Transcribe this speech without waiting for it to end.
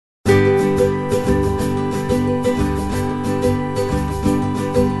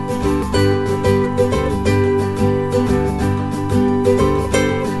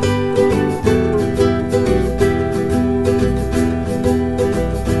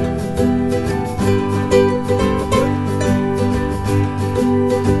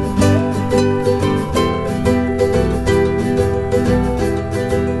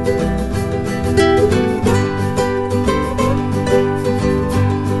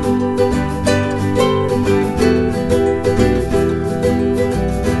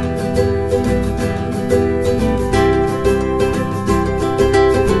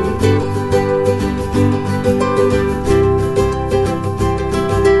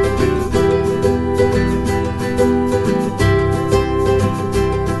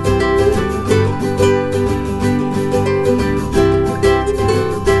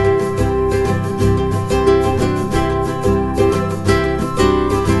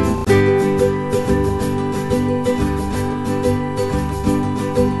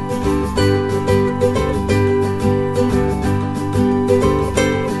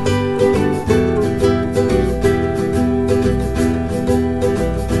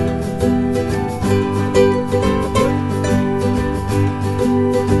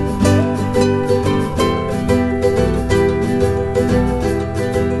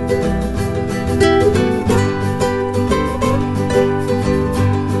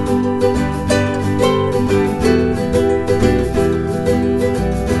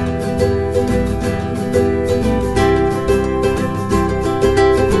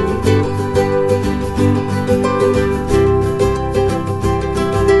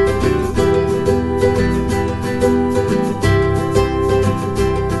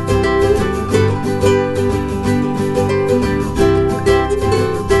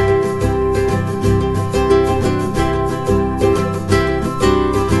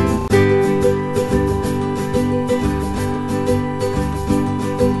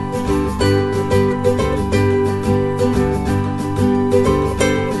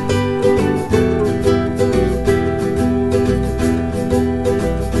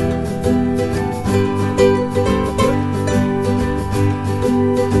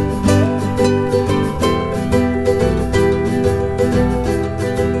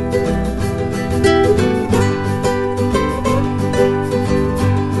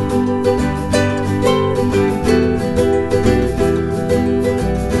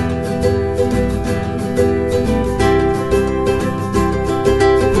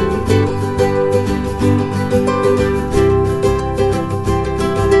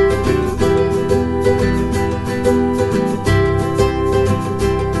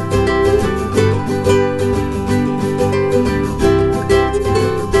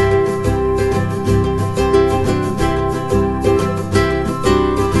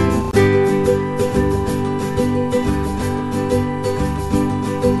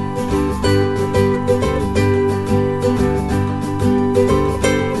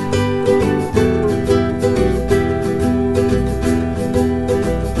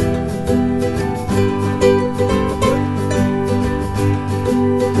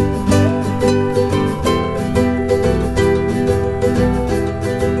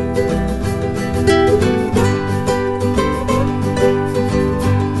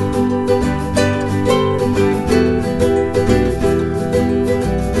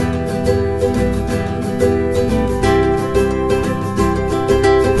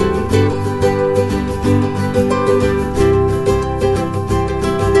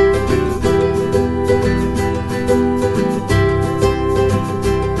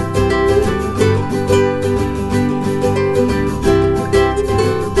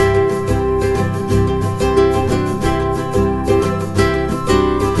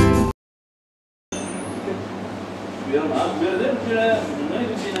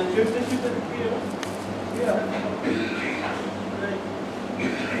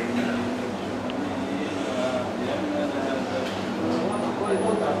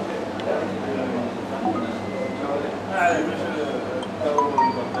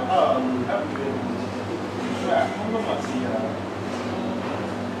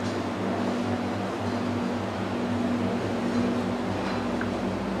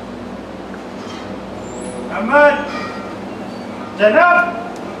Aman, Janab.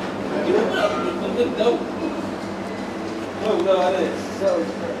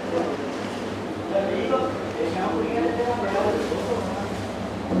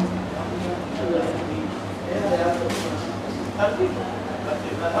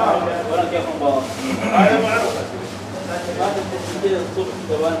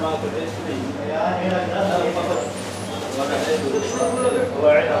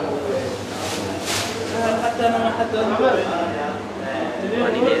 حتى أنا ما حتى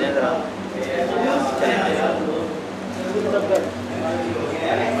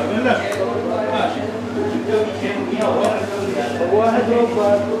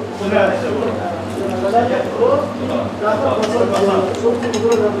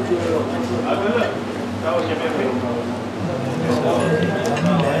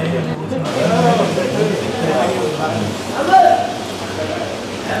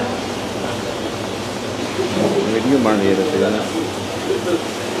वीडियो बन रही है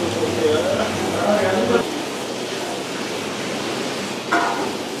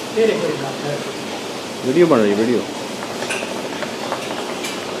वीडियो बन रही है video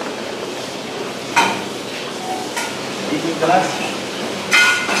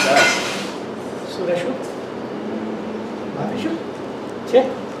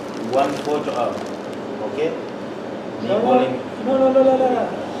One photo up, okay? No.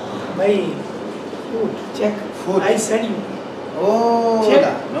 My food, check. Food. I send you. Oh, Check.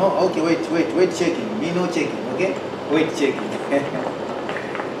 no, okay, wait, checking. Me no checking, okay? Wait, checking.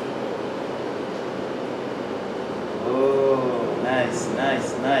 Oh, nice.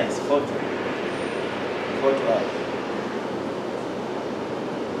 Photo up.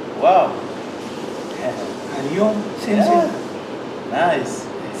 Wow. Aliyom, same. Nice.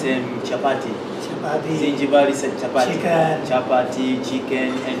 Same chapati. Chapati. Zinjibari chapati. Chicken. Chapati, chicken,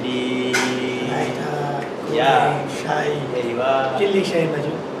 and the Yeah. Shai. There you are. Chili shai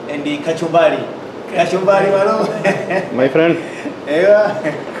maju. And the kachumbari. Kachumbari, mano. my friend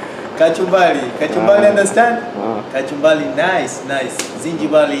Kachumbari, understand? Kachumbari, nice.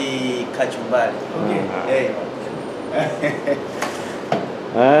 Zinjibari kachumbari. Okay. Hey.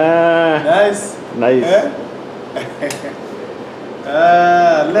 nice Eh?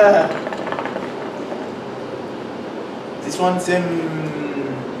 La. This one same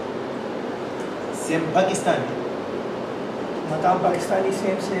Pakistan. Matam Pakistani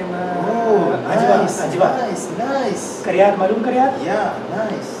same. Oh, Ajwa. nice. Karyat, malum karyat? Yeah,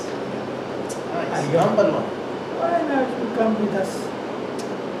 nice. Ajwa. Number one. Why not you come with us?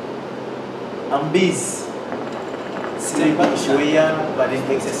 Ambis. Sleep shoya, but then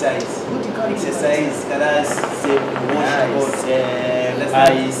exercise. Exercise, kalas, same wash,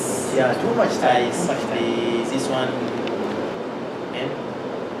 ice. Yeah, too much ice. This one. And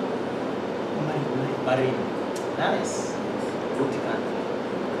marine. Nice. Butikan.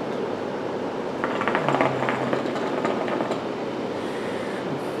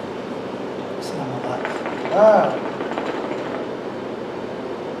 Islamabad.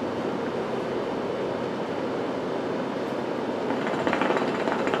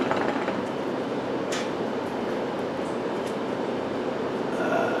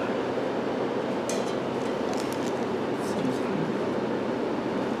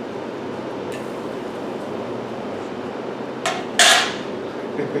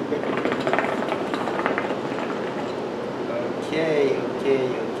 Okay.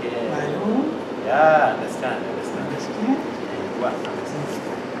 Malum. Yeah, understand. What?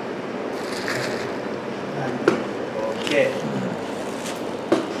 Okay.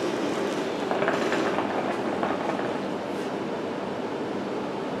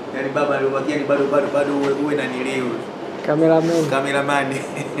 Dari baba lubakia ni bado uwe na niliu. Cameraman.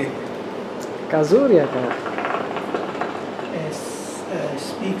 Kazuri aka.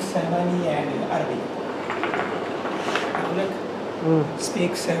 Speak Samani and Arabic.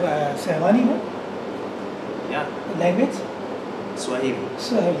 Speak Samani, no? Yeah. Language? Swahili.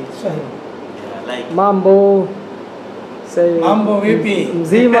 Swahili. Yeah, like Mambo. Say Mambo vipi?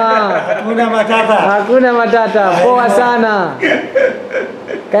 Mzima. Hakuna matata. Poa sana.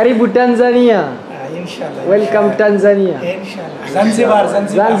 Karibu Tanzania. Inshallah. Welcome Tanzania. Inshallah. Zanzibar.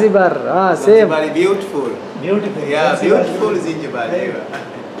 Zanzibar. Same. Very beautiful. Beautiful. Yeah, beautiful Zanzibar.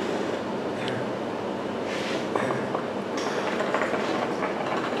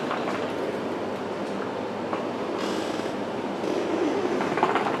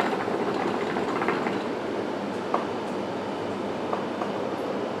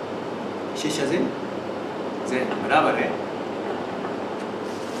 Shisha zin? Zin, barabar hai.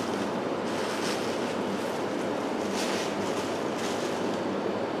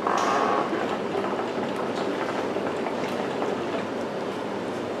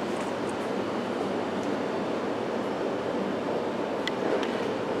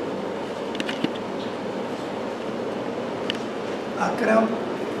 Akram,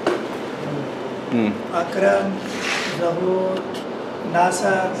 Hmm. Akram, Zahur,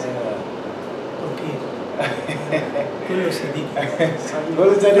 Nasar. Okay. Kullu Siddiq.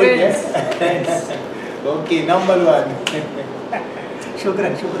 Okay, number one.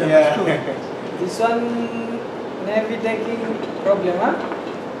 Shukran, shukran. Yeah. Shukran. This one maybe taking problem, huh?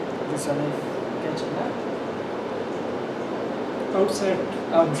 This one is catching, huh? Outside.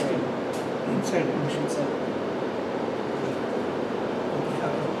 Outside. Inside.